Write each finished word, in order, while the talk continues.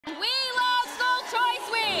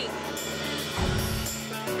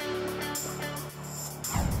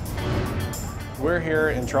We're here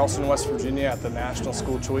in Charleston, West Virginia at the National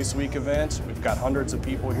School Choice Week event. We've got hundreds of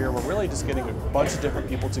people here. We're really just getting a bunch of different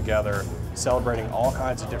people together, celebrating all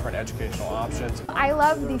kinds of different educational options. I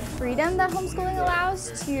love the freedom that homeschooling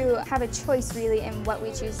allows to have a choice really in what we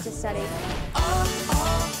choose to study.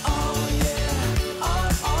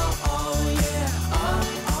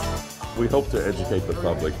 We hope to educate the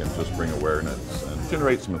public and just bring awareness and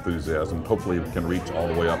generate some enthusiasm. Hopefully we can reach all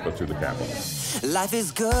the way up to the Capitol. Life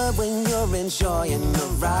is good when you're enjoying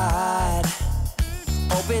the ride.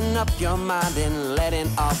 Open up your mind and let in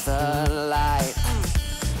all the light.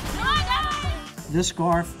 This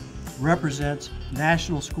scarf represents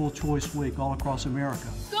National School Choice Week all across America.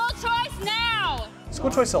 School choice now! School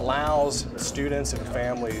choice allows students and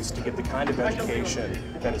families to get the kind of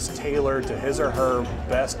education that is tailored to his or her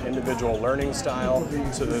best individual learning style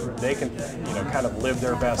so that they can, kind of live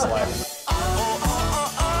their best life.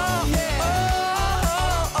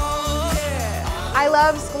 I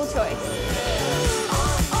love school choice.